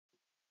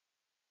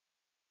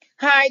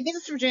Hi, this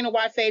is Regina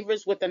Y.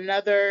 Favors with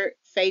another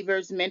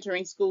Favors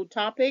Mentoring School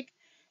topic.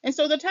 And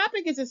so the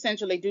topic is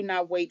essentially do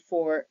not wait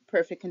for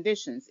perfect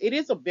conditions. It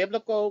is a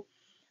biblical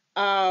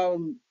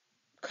um,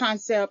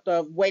 concept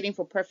of waiting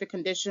for perfect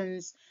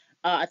conditions.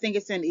 I think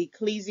it's in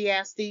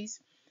Ecclesiastes.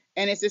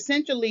 And it's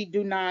essentially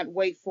do not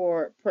wait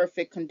for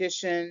perfect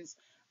conditions.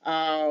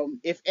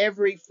 If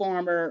every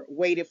farmer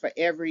waited for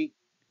every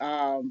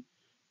um,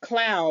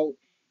 cloud,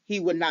 he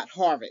would not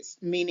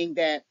harvest, meaning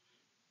that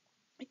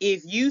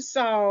if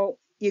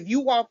you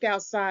walked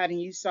outside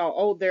and you saw,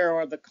 oh, there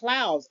are the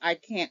clouds, I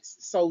can't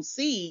sow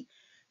seed,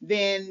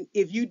 then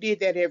if you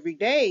did that every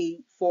day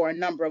for a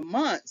number of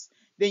months,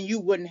 then you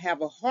wouldn't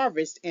have a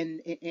harvest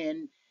in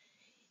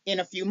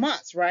a few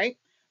months, right?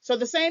 So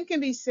the same can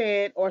be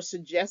said or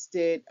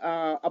suggested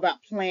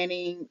about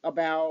planning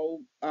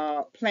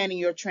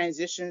your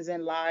transitions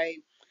in life,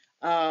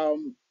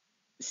 um,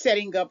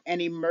 setting up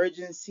an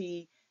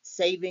emergency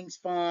savings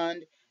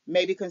fund,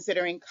 maybe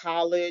considering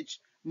college,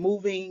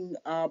 moving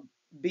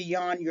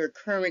beyond your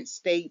current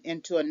state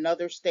into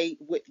another state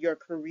with your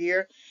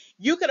career.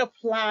 You could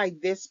apply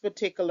this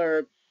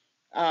particular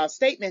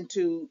statement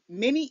to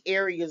many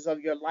areas of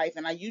your life,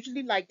 and I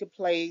usually like to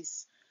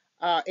place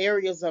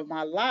areas of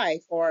my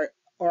life or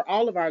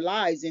all of our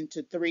lives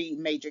into three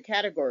major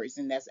categories,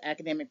 and that's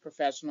academic,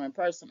 professional, and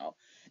personal.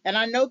 And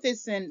I note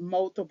this in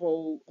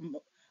multiple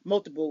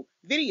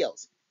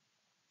videos.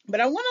 But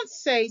I want to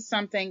say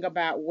something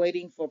about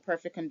waiting for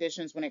perfect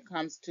conditions when it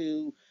comes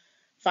to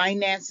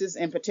finances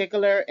in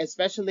particular,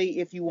 especially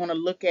if you want to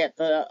look at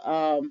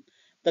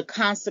the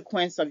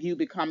consequence of you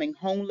becoming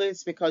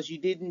homeless because you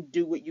didn't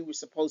do what you were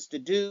supposed to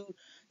do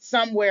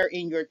somewhere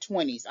in your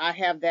 20s. I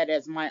have that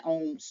as my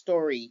own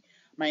story,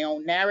 my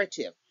own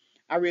narrative.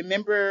 I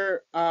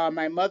remember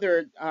my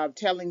mother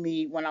telling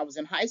me when I was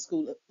in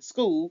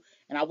school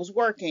and I was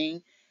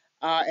working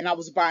and I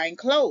was buying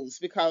clothes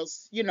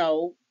because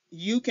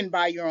you can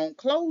buy your own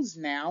clothes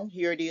now.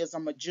 Here it is.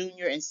 I'm a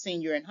junior and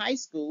senior in high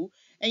school,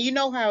 and you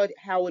know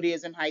how it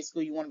is in high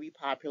school. You want to be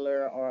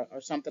popular or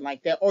something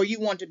like that, or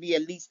you want to be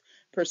at least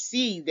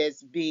perceived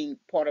as being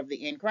part of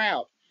the in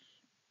crowd.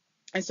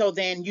 And so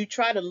then you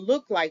try to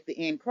look like the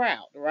in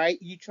crowd, right?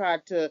 You try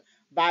to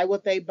buy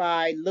what they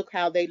buy, look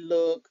how they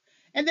look.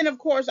 And then of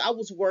course I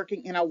was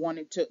working and I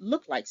wanted to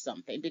look like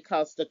something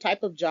because the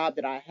type of job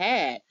that I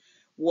had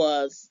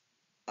was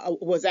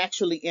was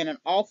actually in an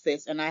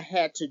office and I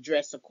had to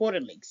dress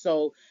accordingly.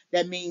 So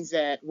that means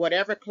that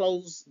whatever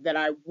clothes that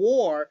I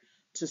wore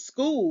to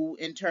school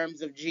in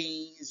terms of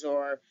jeans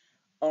or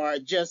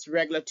just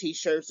regular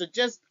t-shirts or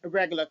just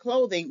regular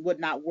clothing would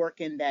not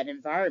work in that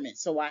environment.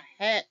 So I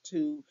had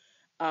to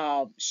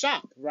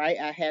shop, right?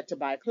 I had to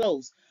buy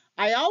clothes.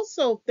 I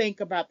also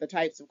think about the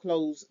types of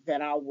clothes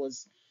that I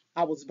was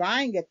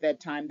buying at that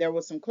time. There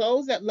were some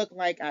clothes that looked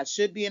like I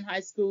should be in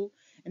high school,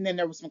 and then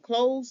there were some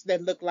clothes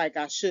that looked like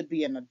I should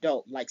be an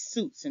adult, like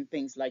suits and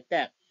things like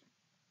that.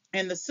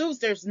 And the suits,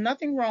 there's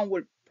nothing wrong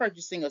with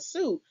purchasing a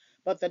suit,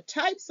 but the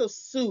types of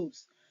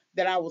suits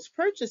that I was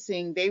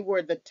purchasing, they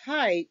were the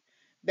type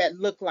that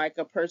looked like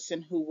a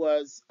person who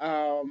was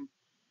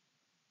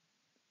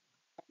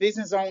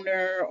business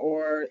owner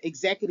or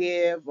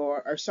executive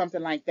or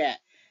something like that.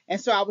 And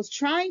so I was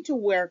trying to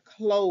wear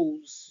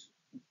clothes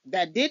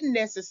that didn't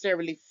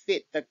necessarily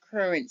fit the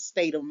current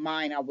state of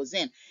mind I was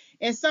in.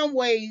 In some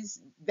ways,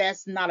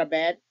 that's not a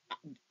bad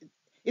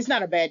it's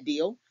not a bad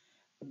deal,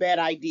 a bad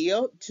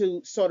idea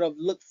to sort of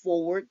look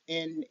forward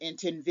and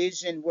to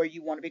envision where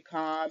you want to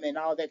become and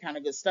all that kind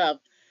of good stuff.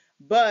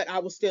 But I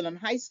was still in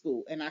high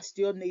school and I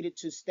still needed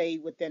to stay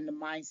within the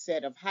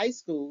mindset of high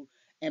school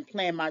and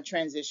plan my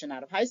transition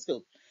out of high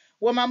school.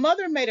 Well, my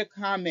mother made a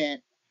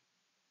comment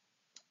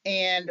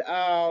and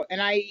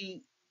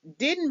I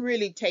didn't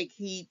really take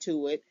heed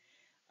to it.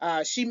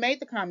 She made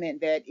the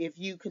comment that if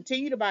you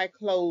continue to buy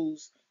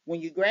clothes when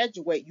you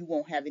graduate, you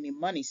won't have any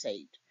money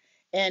saved.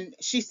 And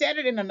she said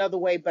it in another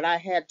way, but I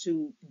had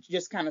to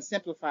just kind of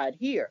simplify it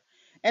here.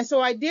 And so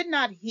I did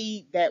not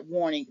heed that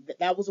warning.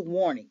 That was a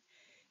warning.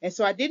 And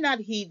so I did not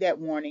heed that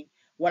warning.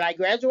 When I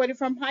graduated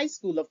from high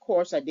school, of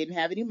course, I didn't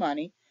have any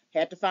money,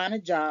 had to find a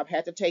job,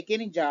 had to take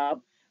any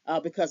job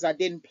because I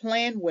didn't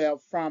plan well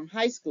from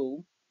high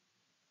school.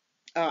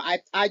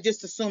 I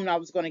just assumed I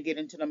was going to get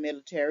into the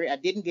military. I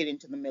didn't get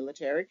into the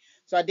military,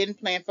 so I didn't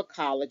plan for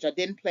college. I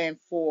didn't plan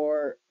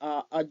for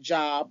a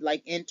job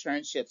like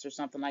internships or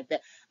something like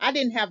that. I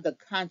didn't have the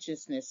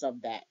consciousness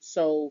of that.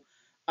 So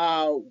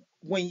uh,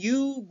 when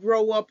you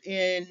grow up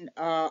in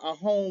a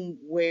home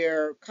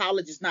where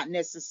college is not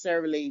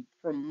necessarily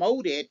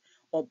promoted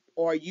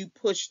or you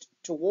pushed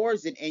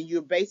towards it, and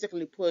you're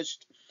basically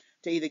pushed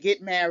to either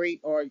get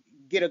married or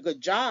get a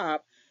good job,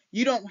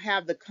 you don't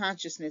have the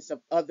consciousness of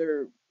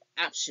other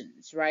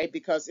options, right?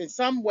 Because in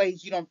some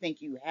ways you don't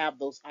think you have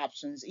those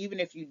options, even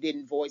if you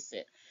didn't voice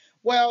it.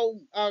 Well,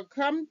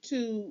 come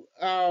to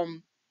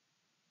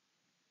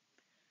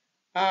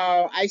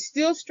I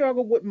still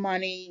struggle with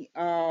money,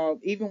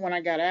 even when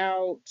I got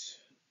out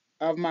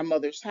of my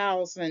mother's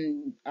house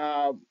and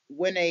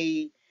when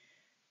a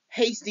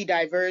hasty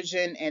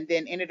diversion, and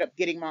then ended up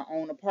getting my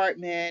own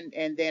apartment.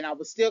 And then I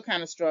was still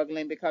kind of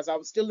struggling because I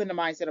was still in the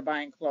mindset of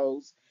buying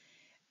clothes.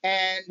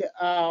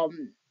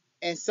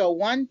 And so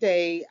one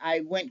day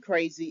I went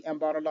crazy and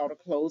bought a lot of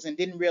clothes and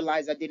didn't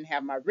realize I didn't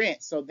have my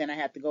rent. So then I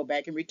had to go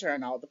back and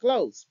return all the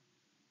clothes.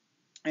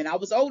 And I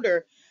was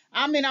older.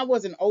 I mean, I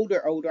wasn't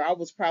older. I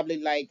was probably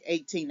like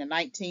 18 or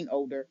 19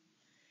 older.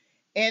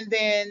 And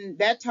then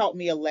that taught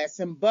me a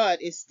lesson,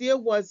 but it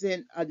still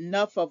wasn't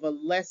enough of a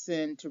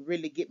lesson to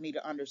really get me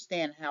to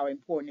understand how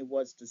important it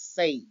was to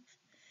save.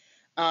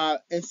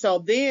 And so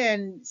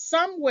then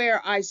somewhere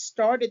I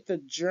started the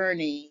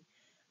journey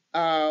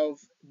of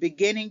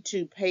beginning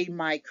to pay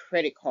my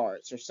credit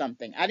cards or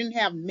something. I didn't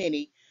have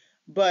many,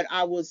 but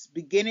I was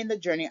beginning the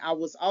journey. I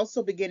was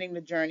also beginning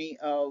the journey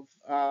of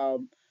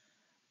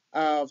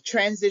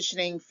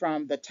transitioning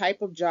from the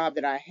type of job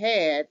that I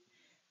had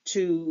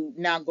to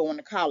now going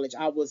to college.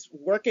 I was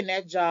working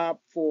that job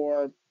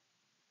for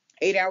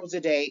 8 hours a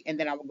day, and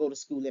then I would go to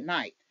school at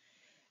night.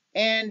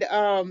 And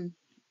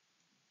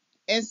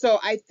so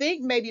I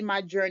think maybe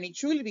my journey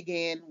truly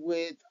began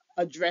with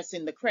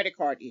addressing the credit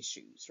card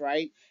issues.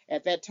 Right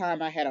at that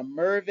time, I had a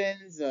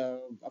Mervin's, a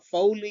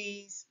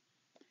Foley's,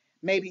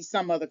 maybe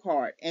some other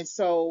card, and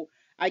so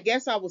I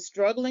guess I was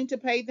struggling to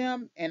pay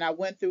them, and I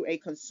went through a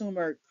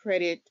consumer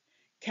credit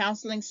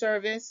counseling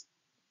service,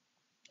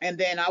 and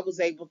then I was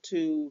able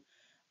to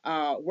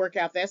work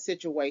out that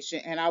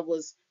situation, and I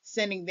was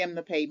sending them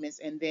the payments,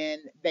 and then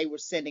they were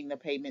sending the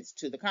payments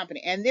to the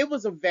company, and it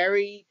was a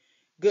very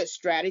good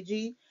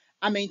strategy.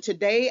 I mean,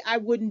 today I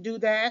wouldn't do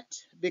that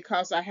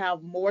because I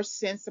have more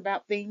sense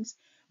about things,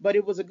 but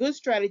it was a good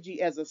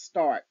strategy as a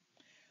start.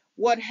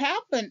 What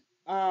happened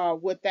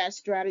with that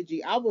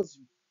strategy, I was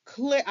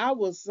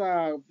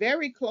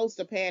very close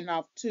to paying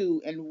off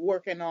two and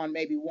working on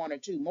maybe one or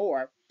two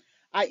more.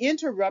 I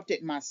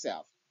interrupted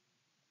myself.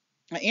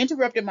 I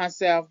interrupted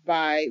myself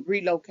by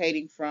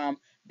relocating from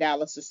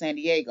Dallas to San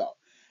Diego.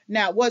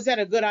 Now, was that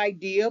a good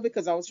idea?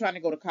 Because I was trying to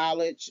go to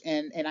college,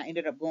 and I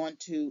ended up going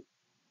to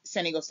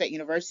San Diego State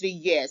University.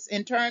 Yes,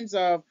 in terms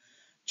of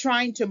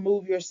trying to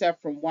move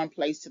yourself from one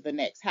place to the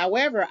next.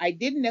 However, I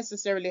didn't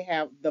necessarily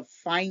have the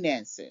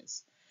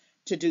finances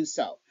to do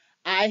so.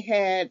 I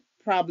had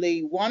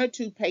probably one or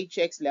two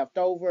paychecks left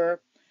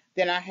over.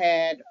 Then I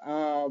had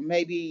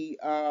maybe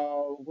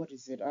what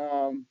is it?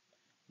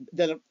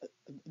 The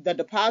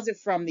deposit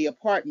from the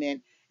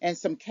apartment and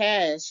some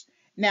cash.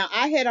 Now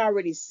I had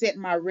already sent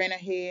my rent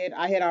ahead.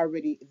 I had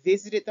already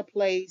visited the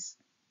place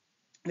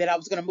that I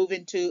was going to move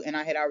into, and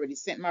I had already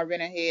sent my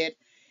rent ahead.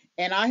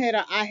 And I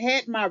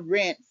had my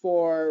rent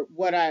for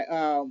what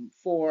I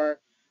for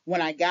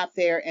when I got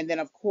there, and then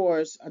of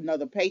course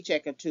another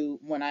paycheck or two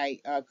when I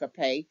could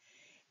pay.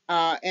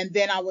 And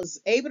then I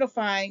was able to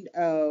find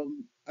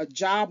a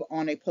job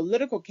on a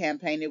political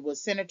campaign. It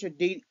was Senator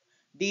Dee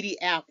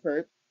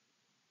Alpert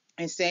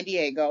in San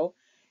Diego.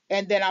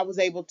 And then I was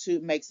able to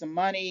make some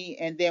money.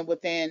 And then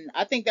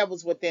I think that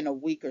was within a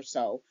week or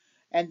so.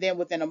 And then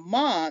within a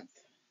month,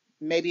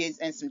 maybe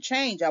and some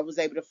change, I was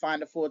able to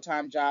find a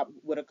full-time job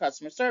with a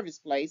customer service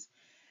place.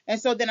 And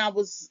so then I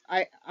was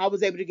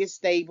able to get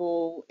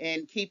stable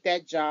and keep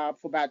that job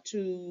for about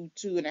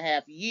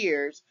 2.5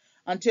 years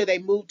until they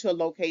moved to a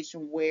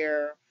location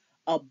where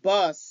a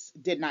bus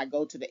did not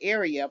go to the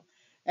area.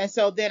 And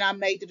so then I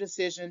made the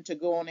decision to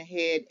go on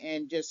ahead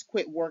and just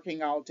quit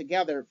working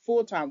altogether,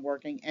 full time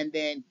working, and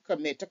then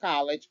commit to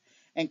college.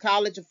 And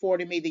college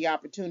afforded me the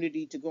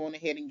opportunity to go on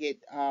ahead and get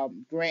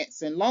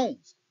grants and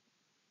loans.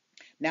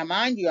 Now,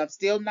 mind you, I'm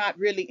still not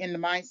really in the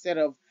mindset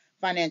of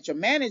financial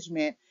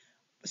management.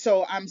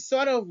 So I'm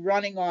sort of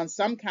running on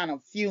some kind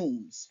of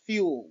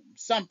fuel,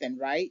 something,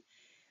 right?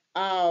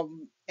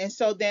 And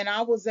so then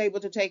I was able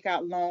to take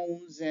out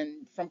loans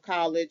and from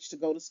college to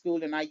go to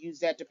school, and I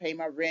used that to pay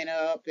my rent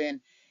up,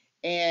 and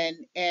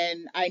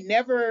I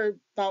never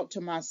thought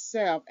to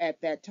myself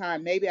at that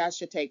time, maybe I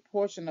should take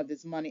portion of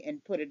this money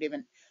and put it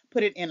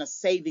in a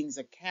savings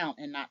account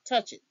and not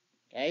touch it.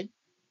 Okay.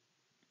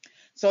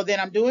 So then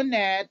I'm doing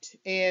that,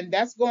 and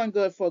that's going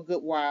good for a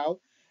good while.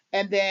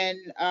 And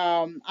then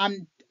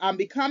I'm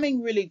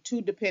becoming really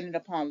too dependent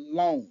upon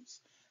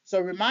loans.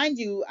 So remind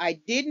you, I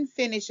didn't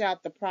finish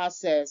out the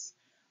process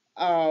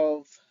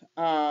of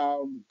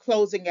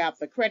closing out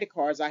the credit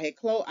cards. I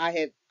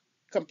had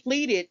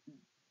completed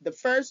the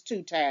first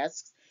two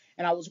tasks,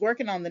 and I was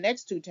working on the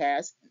next two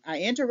tasks.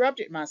 I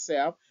interrupted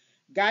myself,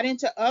 got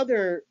into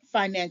other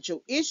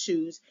financial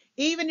issues.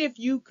 Even if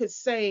you could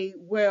say,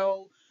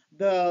 well,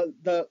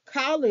 the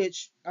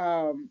college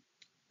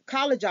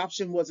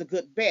option was a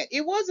good bet.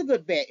 It was a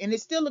good bet, and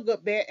it's still a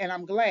good bet, and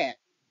I'm glad.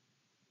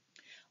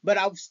 But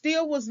I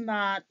still was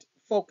not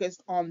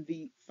focused on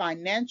the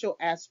financial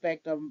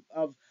aspect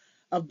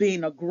of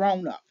being a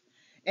grown up.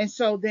 And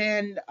so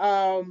then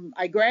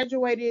I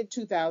graduated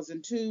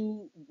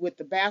 2002 with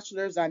the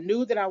bachelor's. I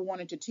knew that I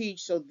wanted to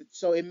teach,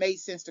 so it made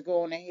sense to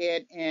go on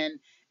ahead and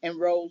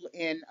enroll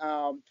in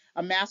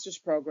a master's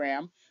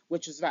program,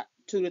 which was about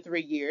 2 to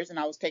 3 years, and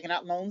I was taking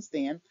out loans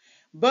then.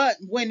 But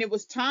when it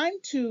was time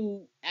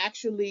to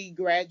actually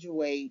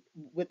graduate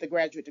with the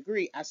graduate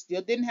degree, I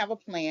still didn't have a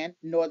plan,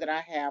 nor did I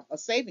have a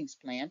savings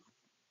plan.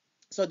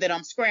 So then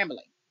I'm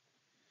scrambling.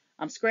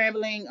 I'm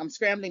scrambling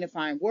to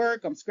find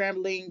work. I'm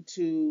scrambling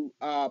to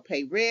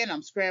pay rent.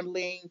 I'm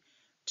scrambling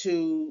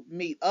to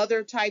meet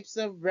other types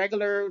of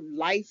regular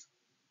life,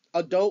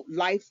 adult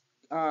life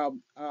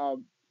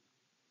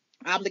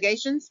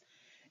obligations.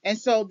 And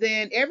so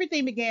then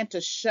everything began to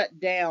shut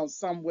down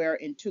somewhere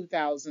in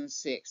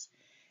 2006.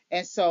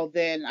 And so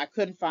then I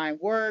couldn't find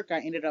work. I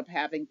ended up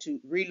having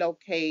to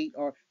relocate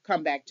or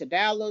come back to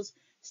Dallas,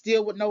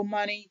 still with no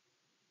money.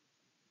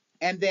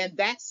 And then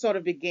that sort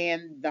of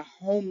began the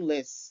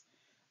homeless.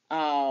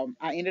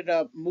 I ended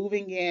up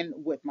moving in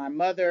with my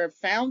mother,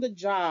 found a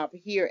job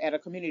here at a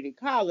community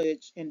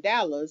college in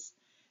Dallas.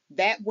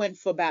 That went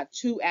for about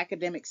 2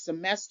 academic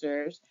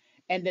semesters,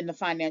 and then the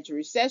financial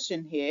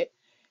recession hit,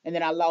 and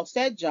then I lost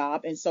that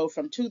job. And so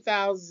from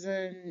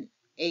 2008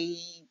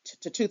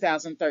 to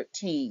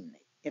 2013,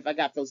 if I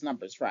got those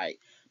numbers right,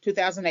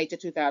 2008 to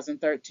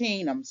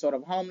 2013, I'm sort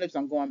of homeless.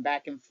 I'm going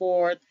back and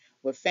forth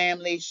with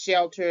family,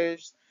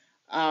 shelters,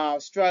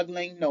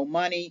 struggling, no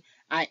money.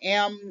 I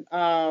am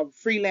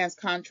freelance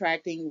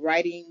contracting,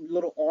 writing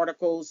little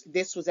articles.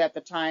 This was at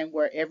the time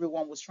where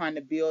everyone was trying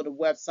to build a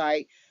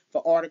website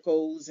for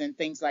articles and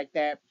things like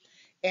that.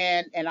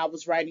 And I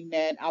was writing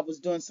that. I was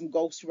doing some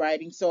ghost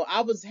writing. So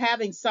I was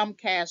having some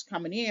cash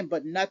coming in,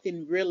 but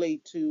nothing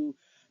really to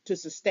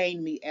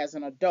sustain me as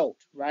an adult,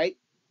 right?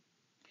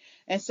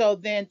 And so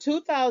then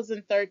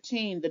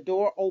 2013, the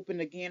door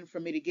opened again for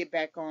me to get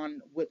back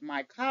on with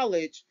my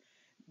college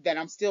that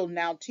I'm still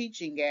now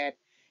teaching at.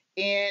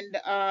 And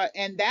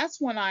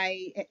that's when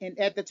and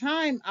at the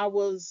time I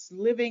was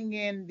living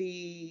in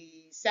the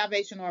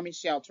Salvation Army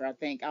shelter. I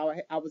think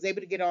I was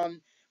able to get on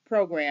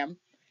program,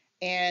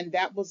 and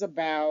that was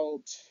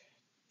about,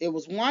 it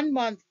was 1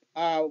 month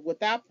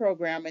without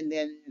program, and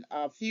then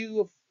a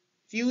few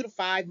to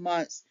 5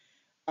 months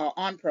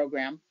on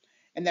program.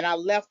 And then I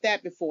left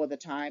that before the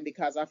time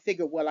because I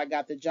figured, well, I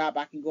got the job,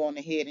 I can go on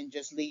ahead and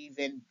just leave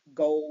and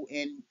go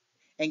and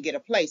get a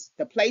place.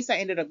 The place I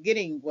ended up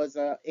getting was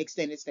a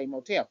extended stay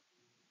motel.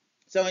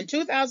 So in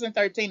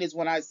 2013 is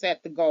when I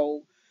set the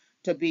goal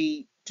to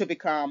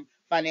become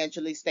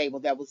financially stable.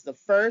 That was the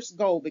first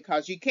goal,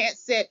 because you can't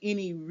set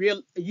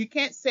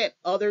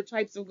other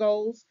types of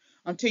goals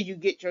until you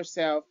get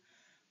yourself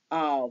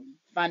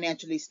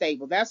financially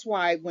stable. That's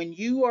why when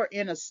you are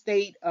in a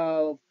state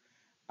of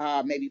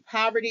maybe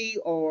poverty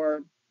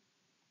or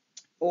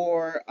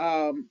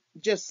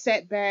just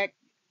setback,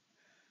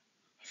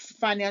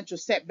 financial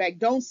setback,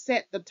 don't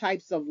set the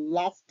types of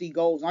lofty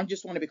goals. I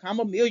just want to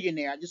become a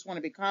millionaire. I just want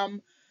to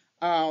become,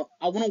 I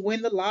want to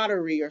win the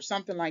lottery or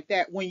something like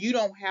that, when you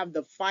don't have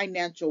the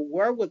financial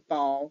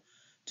wherewithal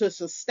to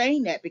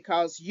sustain that,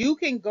 because you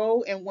can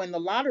go and win the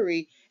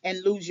lottery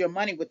and lose your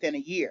money within a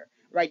year,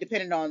 right?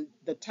 Depending on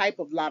the type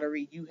of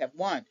lottery you have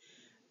won.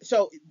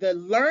 So the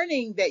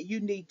learning that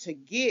you need to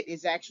get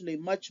is actually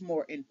much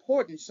more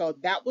important. So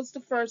that was the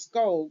first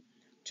goal,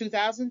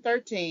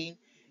 2013.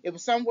 It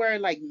was somewhere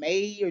like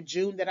May or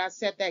June that I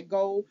set that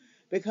goal,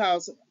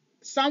 because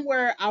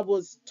somewhere I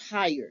was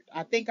tired.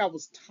 I think I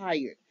was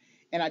tired,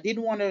 and I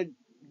didn't want to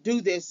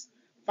do this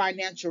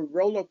financial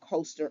roller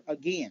coaster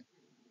again.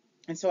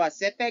 And so I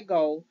set that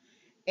goal,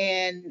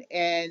 and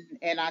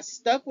I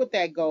stuck with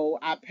that goal.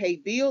 I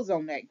paid bills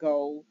on that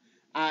goal.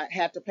 I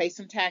had to pay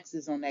some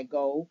taxes on that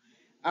goal.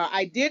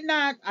 I did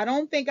not. I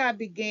don't think I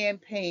began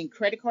paying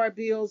credit card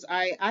bills.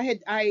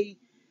 I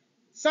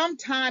some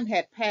time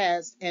had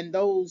passed, and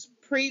those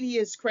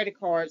previous credit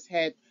cards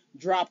had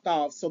dropped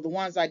off. So the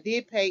ones I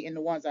did pay and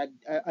the ones I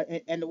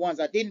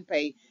didn't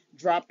pay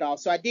dropped off.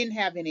 So I didn't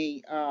have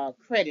any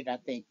credit, I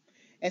think.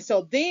 And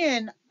so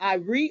then I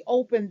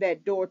reopened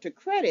that door to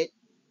credit,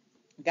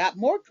 got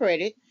more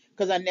credit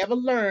because I never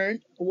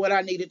learned what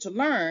I needed to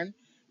learn,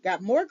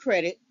 got more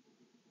credit.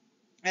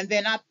 And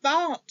then I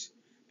thought,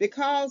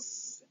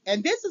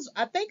 and this is,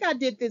 I think I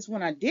did this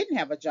when I didn't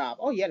have a job.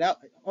 Oh yeah,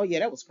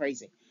 that was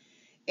crazy.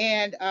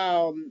 And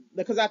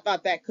because I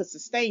thought that could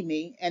sustain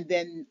me. And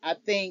then I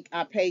think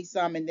I paid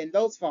some, and then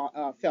those fell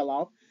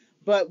off.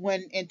 But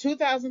when in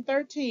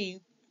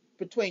 2013,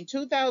 between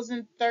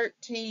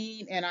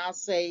 2013 and I'll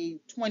say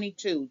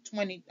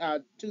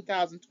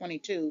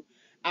 2022,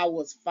 I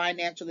was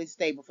financially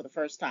stable for the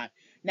first time.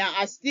 Now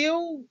I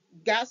still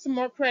got some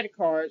more credit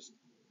cards,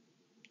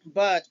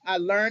 but I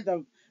learned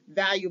a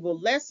valuable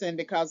lesson,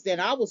 because then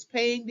I was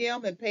paying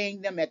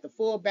them at the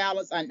full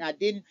balance, and I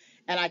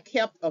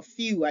kept a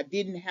few. I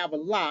didn't have a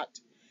lot,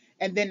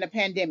 and then the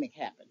pandemic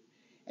happened,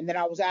 and then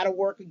I was out of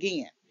work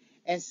again,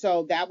 and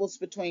so that was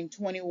between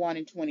 21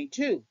 and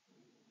 22.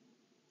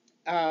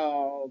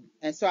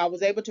 And so I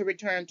was able to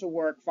return to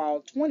work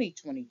fall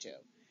 2022.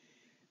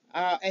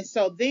 And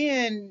so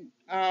then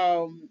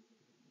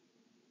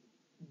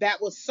that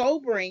was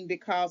sobering,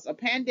 because a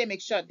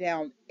pandemic shut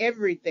down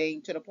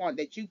everything to the point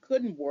that you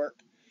couldn't work.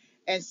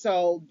 And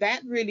so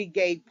that really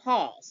gave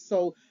pause.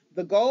 So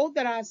the goal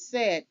that I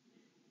set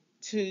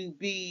to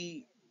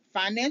be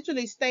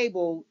financially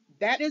stable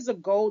that is a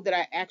goal that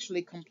I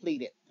actually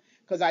completed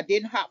because I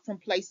didn't hop from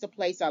place to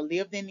place. I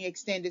lived in the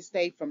extended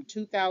stay from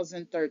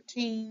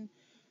 2013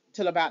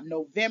 till about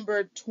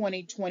November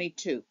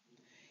 2022,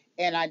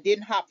 and I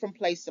didn't hop from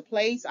place to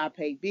place. I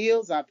paid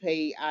bills.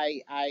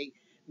 I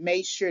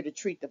made sure to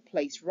treat the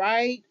place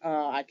right.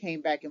 I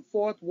came back and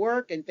forth,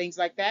 work and things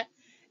like that.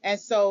 And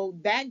so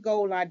that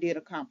goal I did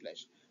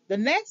accomplish. The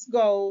next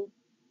goal,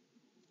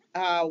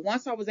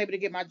 once I was able to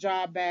get my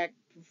job back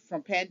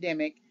from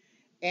pandemic,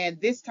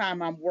 and this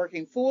time I'm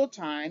working full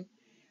time.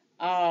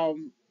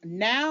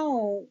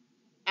 Now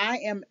I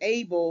am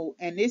able,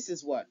 and this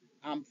is what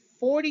I'm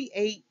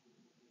 48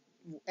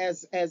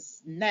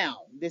 as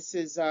now. This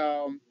is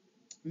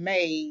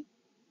May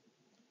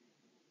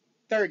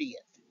 30th,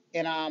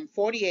 and I'm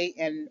 48,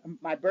 and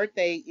my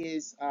birthday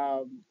is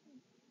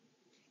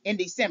in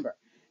December,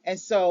 and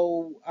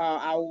so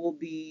I will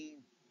be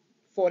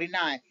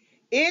 49.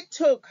 It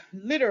took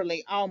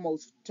literally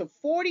almost to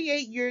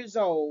 48 years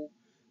old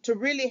to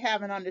really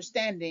have an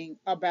understanding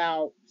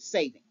about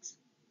savings.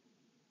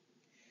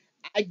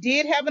 I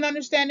did have an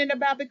understanding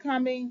about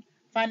becoming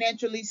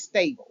financially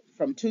stable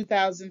from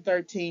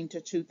 2013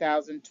 to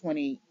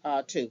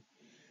 2022,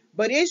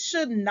 but it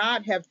should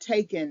not have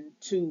taken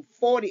to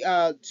 40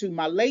 to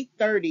my late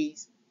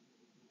 30s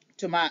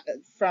to my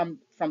from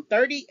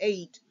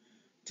 38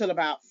 till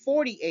about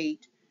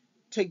 48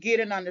 to get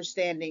an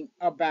understanding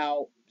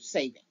about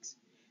savings.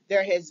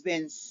 There has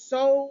been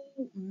so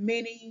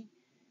many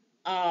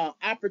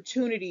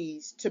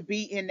opportunities to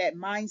be in that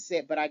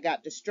mindset, but I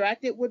got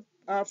distracted with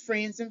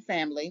friends and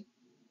family.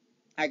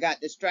 I got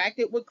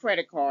distracted with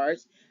credit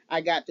cards.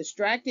 I got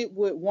distracted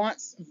with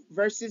wants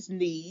versus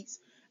needs.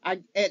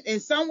 In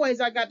some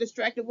ways, I got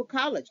distracted with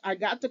college. I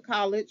got to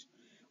college,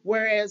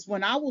 whereas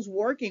when I was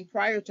working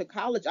prior to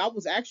college, I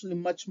was actually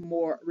much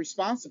more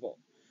responsible.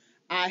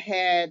 I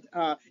had,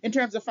 in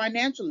terms of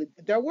financially,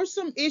 there were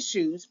some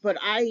issues, but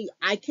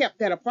I kept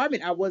that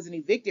apartment. I wasn't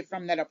evicted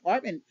from that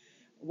apartment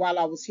while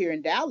I was here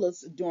in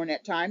Dallas during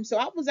that time. So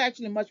I was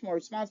actually much more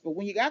responsible.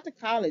 When you get to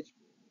college,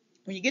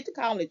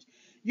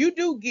 you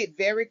do get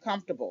very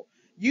comfortable.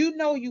 You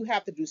know you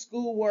have to do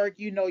schoolwork.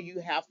 You know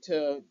you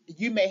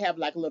may have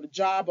like a little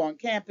job on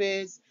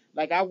campus.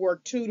 Like I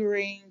worked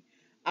tutoring.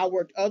 I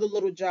worked other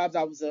little jobs.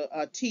 I was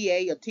a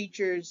TA, a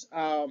teacher's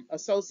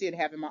associate,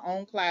 having my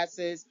own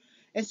classes.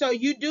 And so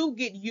you do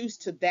get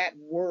used to that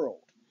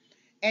world.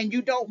 And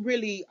you don't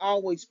really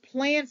always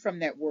plan from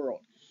that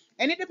world.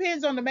 And it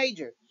depends on the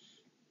major.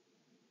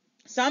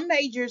 Some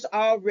majors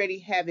already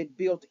have it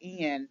built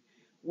in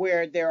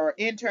where there are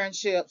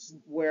internships,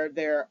 where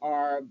there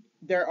are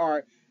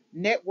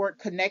network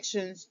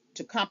connections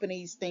to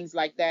companies, things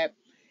like that.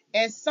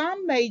 And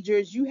some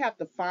majors you have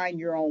to find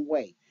your own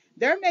way.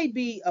 There may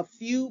be a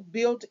few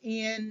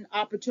built-in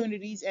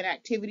opportunities and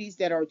activities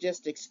that are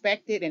just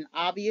expected and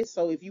obvious.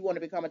 So if you want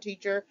to become a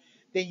teacher,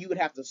 then you would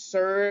have to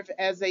serve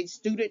as a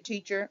student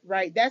teacher,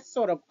 right? That's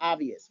sort of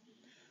obvious.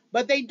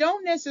 But they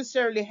don't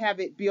necessarily have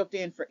it built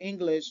in for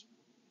English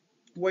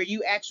where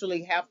you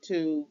actually have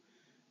to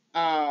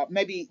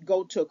maybe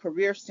go to a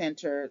career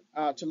center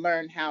to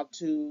learn how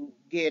to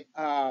get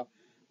a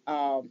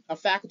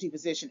faculty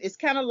position. It's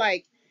kind of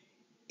like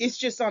it's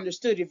just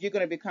understood if you're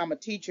going to become a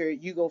teacher,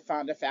 you go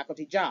find a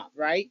faculty job,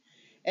 right?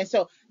 And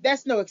so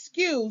that's no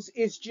excuse.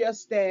 It's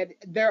just that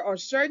there are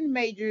certain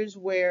majors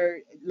where,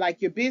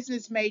 like your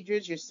business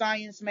majors, your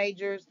science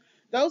majors,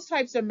 those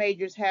types of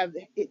majors have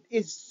it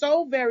is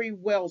so very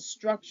well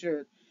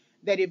structured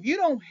that if you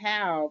don't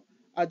have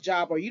a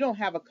job or you don't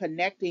have a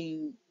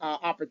connecting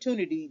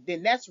opportunity,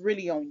 then that's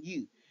really on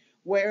you.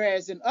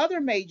 Whereas in other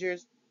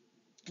majors,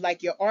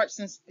 like your arts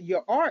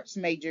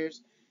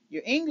majors,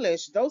 your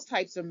English, those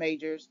types of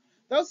majors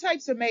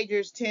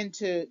tend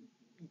to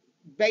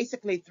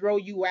basically throw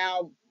you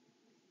out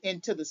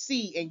into the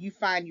sea and you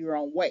find your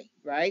own way,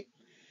 right?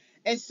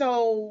 And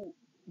so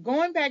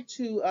going back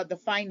to the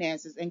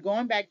finances and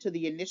going back to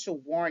the initial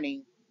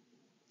warning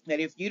that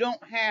if you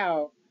don't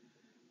have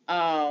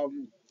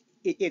um,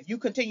 if you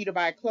continue to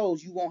buy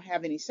clothes, you won't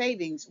have any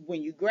savings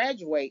when you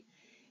graduate.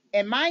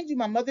 And mind you,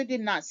 my mother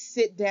did not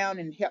sit down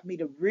and help me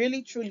to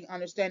really truly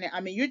understand it. I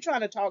mean, you're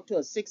trying to talk to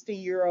a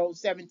 16-year-old,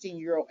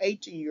 17-year-old,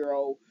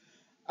 18-year-old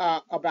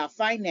about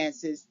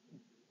finances.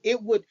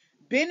 It would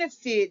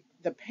benefit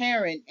the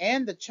parent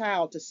and the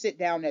child to sit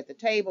down at the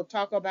table,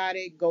 talk about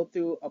it, go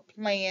through a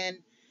plan,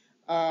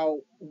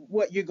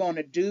 what you're going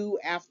to do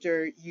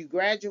after you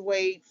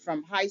graduate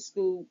from high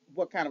school,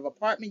 what kind of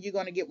apartment you're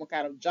going to get, what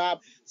kind of job,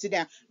 sit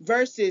down,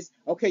 versus,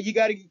 okay, you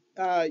got to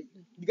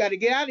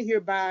get out of here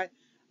by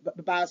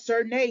a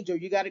certain age, or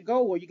you got to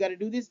go, or you got to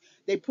do this.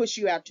 They push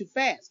you out too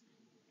fast.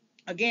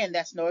 Again,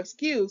 that's no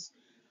excuse.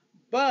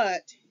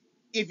 But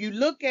if you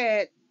look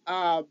at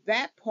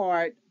that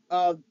part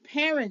of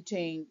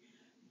parenting,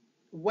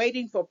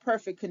 waiting for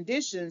perfect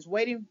conditions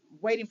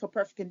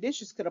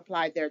could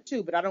apply there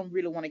too. But I don't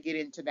really want to get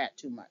into that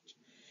too much.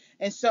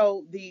 And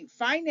so the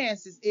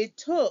finances, it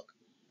took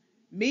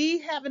me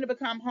having to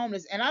become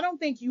homeless, and I don't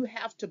think you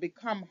have to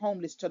become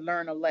homeless to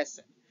learn a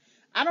lesson.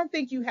 I don't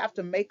think you have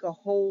to make a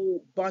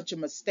whole bunch of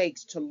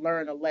mistakes to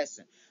learn a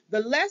lesson. The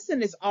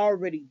lesson is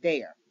already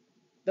there.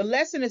 The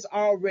lesson is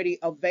already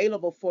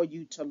available for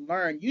you to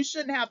learn. You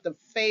shouldn't have to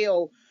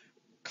fail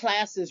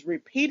classes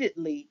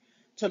repeatedly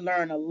to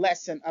learn a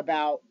lesson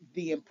about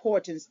the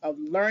importance of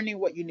learning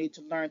what you need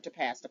to learn to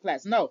pass the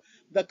class. No,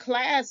 the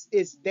class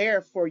is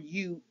there for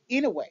you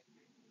anyway.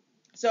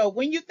 So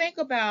when you think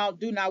about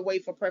do not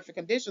wait for perfect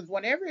conditions,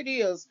 whatever it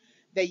is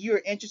that you're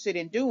interested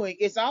in doing,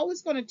 it's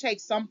always going to take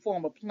some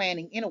form of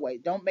planning anyway.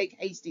 Don't make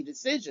hasty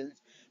decisions,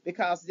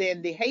 because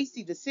then the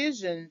hasty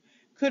decision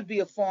could be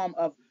a form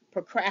of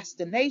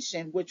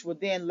procrastination, which will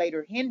then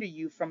later hinder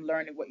you from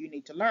learning what you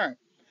need to learn.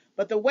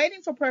 But the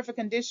waiting for perfect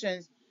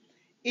conditions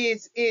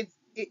is it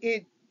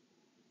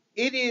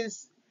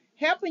is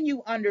helping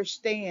you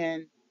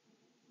understand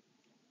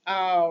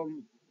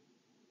um,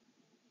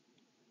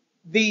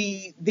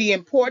 the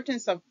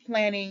importance of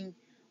planning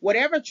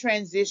whatever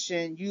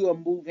transition you are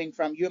moving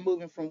from. You're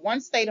moving from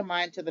one state of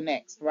mind to the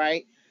next,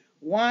 right?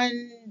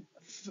 One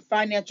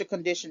financial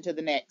condition to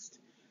the next,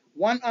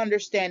 one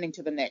understanding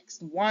to the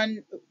next,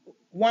 one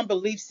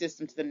belief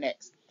system to the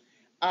next.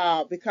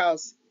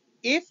 Because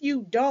if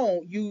you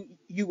don't,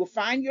 you will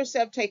find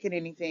yourself taking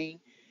anything.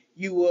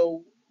 You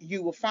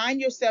will find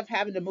yourself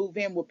having to move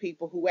in with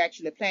people who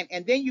actually plan,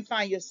 and then you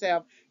find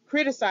yourself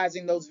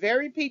criticizing those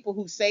very people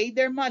who saved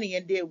their money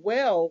and did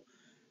well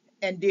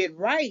and did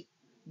right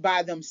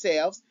by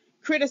themselves,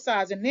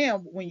 criticizing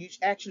them when you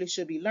actually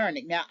should be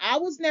learning. Now, I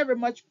was never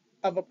much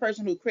of a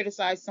person who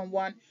criticized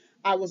someone.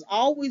 I was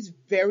always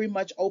very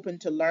much open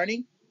to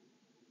learning,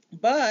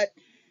 but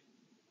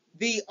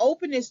the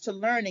openness to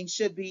learning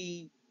should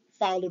be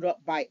followed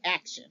up by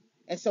action.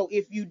 And so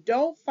if you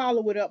don't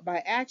follow it up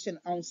by action,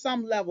 on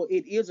some level,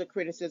 it is a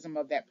criticism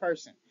of that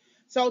person.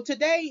 So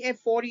today, at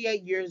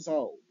 48 years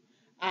old,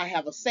 I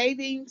have a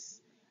savings.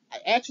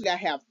 Actually, I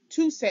have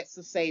two sets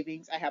of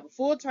savings. I have a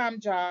full time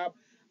job.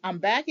 I'm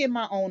back in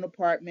my own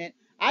apartment.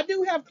 I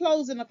do have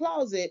clothes in the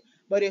closet,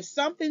 but if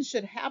something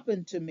should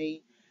happen to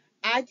me,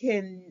 I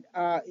can,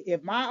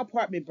 if my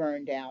apartment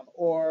burned down,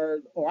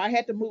 or I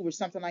had to move or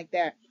something like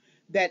that,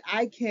 that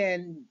I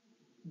can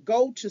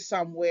go to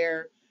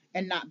somewhere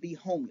and not be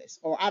homeless,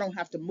 or I don't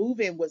have to move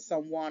in with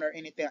someone or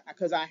anything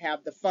because I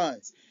have the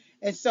funds.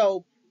 And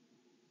so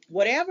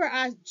whatever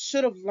I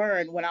should have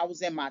learned when I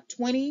was in my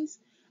 20s,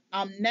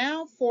 I'm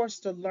now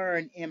forced to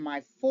learn in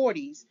my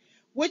 40s,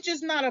 which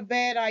is not a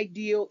bad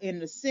ideal in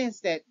the sense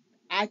that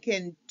I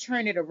can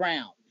turn it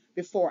around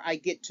before I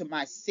get to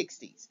my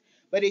 60s.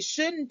 But it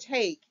shouldn't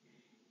take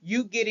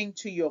you getting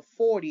to your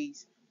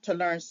 40s to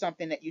learn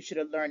something that you should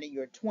have learned in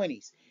your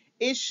 20s.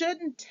 It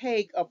shouldn't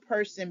take a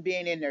person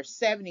being in their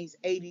 70s,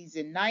 80s,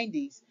 and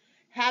 90s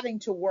having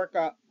to work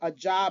a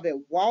job at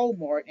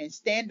Walmart and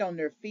stand on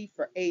their feet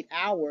for 8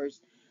 hours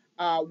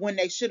when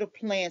they should have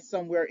planned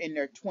somewhere in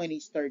their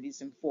 20s,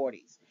 30s, and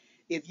 40s.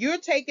 If you're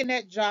taking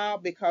that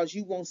job because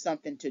you want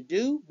something to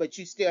do, but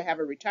you still have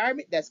a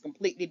retirement, that's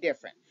completely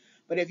different.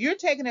 But if you're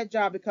taking that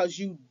job because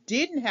you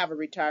didn't have a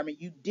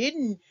retirement, you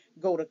didn't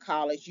go to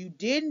college, you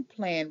didn't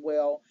plan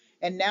well,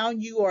 and now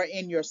you are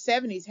in your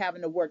 70s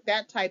having to work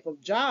that type of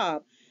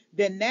job,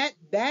 then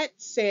that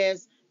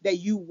says that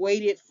you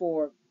waited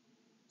for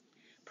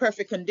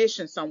perfect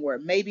conditions somewhere.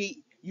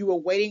 Maybe you were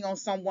waiting on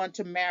someone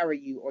to marry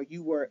you, or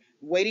you were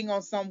waiting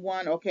on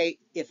someone, okay,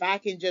 if I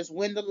can just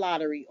win the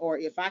lottery, or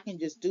if I can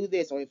just do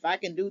this, or if I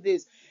can do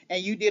this,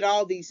 and you did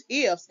all these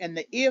ifs, and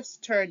the ifs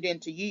turned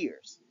into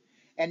years.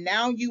 And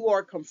now you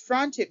are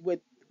confronted with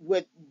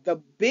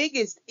the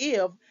biggest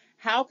if,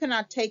 how can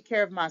I take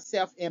care of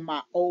myself in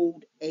my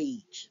old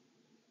age?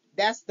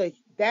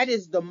 That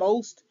is the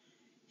most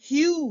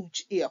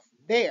huge if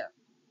there,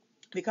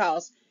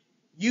 because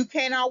you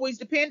can't always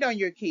depend on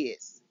your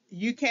kids.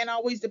 You can't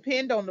always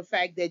depend on the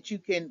fact that you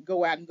can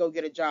go out and go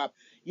get a job.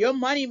 Your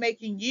money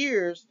making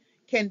years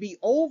can be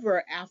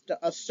over after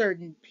a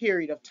certain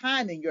period of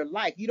time in your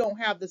life. You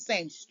don't have the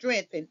same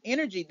strength and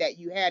energy that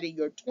you had in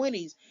your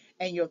 20s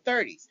and your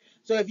 30s.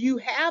 So if you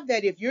have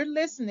that, if you're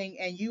listening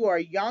and you are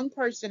a young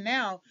person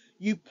now,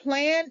 you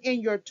plan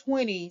in your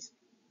 20s,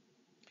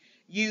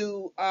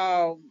 you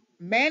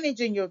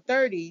manage in your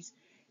 30s,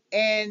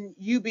 and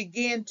you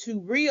begin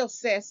to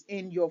reassess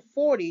in your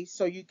 40s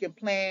so you can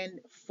plan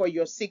for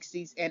your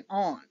 60s and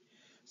on,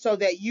 so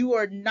that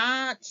you're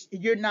not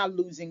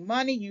losing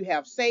money, you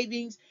have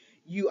savings.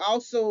 You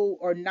also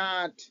are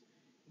not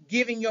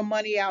giving your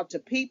money out to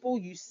people.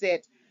 You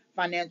set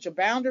financial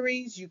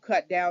boundaries, you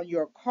cut down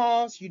your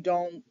costs, you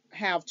don't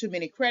have too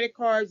many credit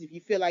cards. If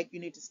you feel like you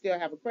need to still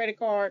have a credit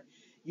card,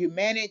 you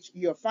manage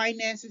your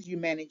finances, you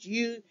manage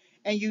you,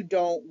 and you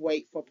don't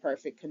wait for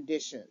perfect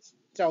conditions.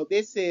 So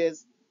this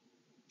is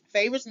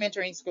Favors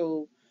Mentoring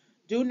School.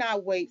 Do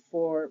not wait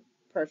for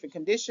perfect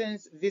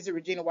conditions. Visit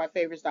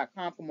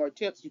reginawhitefavors.com for more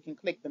tips. You can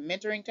click the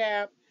mentoring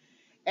tab,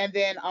 and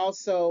then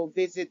also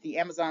visit the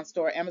Amazon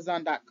store,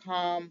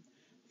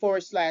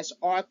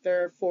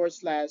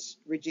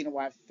 amazon.com/author/Regina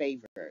White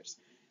Favors.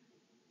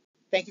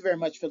 Thank you very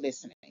much for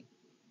listening.